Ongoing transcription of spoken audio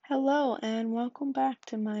Hello and welcome back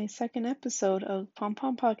to my second episode of Pom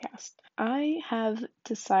Pom Podcast. I have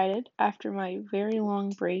decided after my very long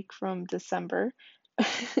break from December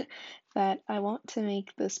that I want to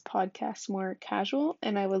make this podcast more casual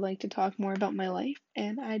and I would like to talk more about my life.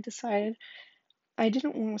 And I decided I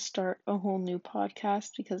didn't want to start a whole new podcast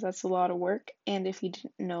because that's a lot of work. And if you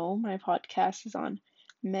didn't know, my podcast is on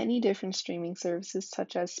many different streaming services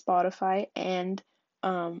such as Spotify and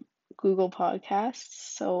um, Google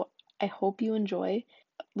Podcasts. So I hope you enjoy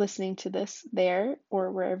listening to this there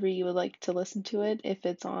or wherever you would like to listen to it if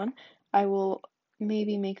it's on. I will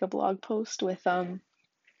maybe make a blog post with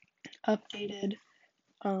updated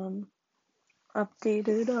um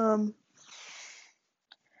updated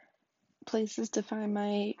places to find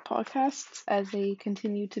my podcasts as they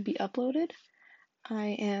continue to be uploaded.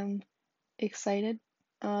 I am excited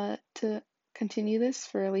to continue this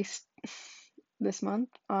for at least this month.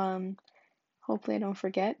 Hopefully I don't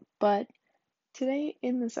forget. But today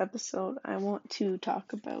in this episode, I want to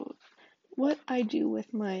talk about what I do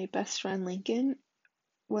with my best friend Lincoln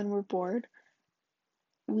when we're bored.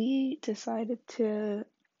 We decided to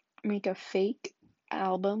make a fake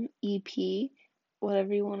album, EP,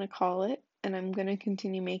 whatever you want to call it, and I'm gonna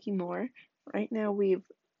continue making more. Right now we've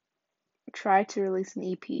tried to release an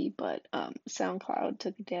EP, but SoundCloud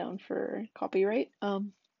took it down for copyright.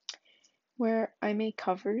 Where I make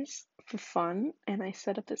covers for fun, and I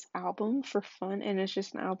set up this album for fun, and it's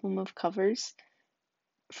just an album of covers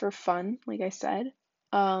for fun, like I said.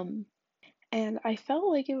 Um, and I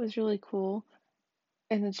felt like it was really cool,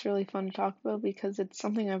 and it's really fun to talk about because it's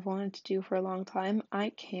something I've wanted to do for a long time. I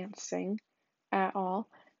can't sing at all,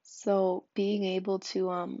 so being able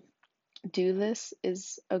to do this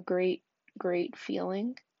is a great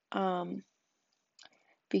feeling. Um,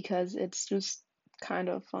 because it's just kind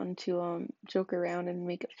of fun to joke around and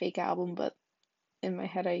make a fake album, but in my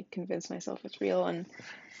head I convince myself it's real, and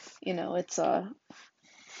it's a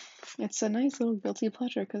nice little guilty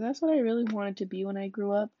pleasure because that's what I really wanted to be when I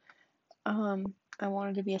grew up. I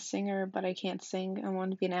wanted to be a singer, but I can't sing. I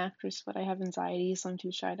wanted to be an actress, but I have anxiety, so I'm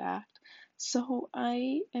too shy to act. So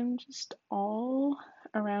I am just all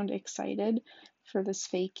around excited for this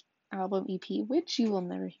fake album EP, which you will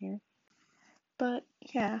never hear. But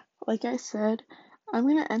yeah, like I said, I'm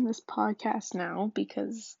gonna end this podcast now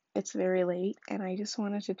because it's very late and I just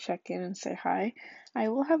wanted to check in and say hi. I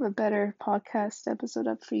will have a better podcast episode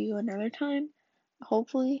up for you another time,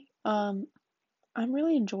 hopefully. I'm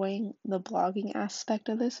really enjoying the blogging aspect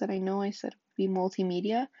of this, and I know I said it would be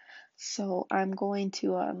multimedia, so I'm going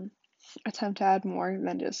to attempt to add more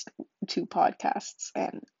than just two podcasts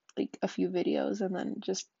and like a few videos, and then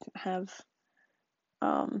just have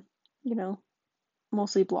um you know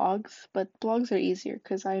mostly blogs, but blogs are easier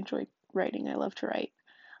because I enjoy writing. I love to write.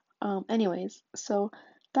 Anyways, so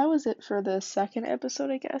that was it for the second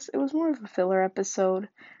episode, I guess. It was more of a filler episode.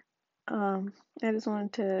 Um, I just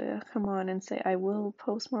wanted to come on and say I will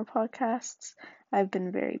post more podcasts. I've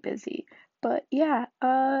been very busy. But yeah,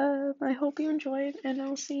 I hope you enjoyed, and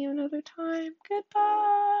I'll see you another time.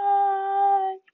 Goodbye!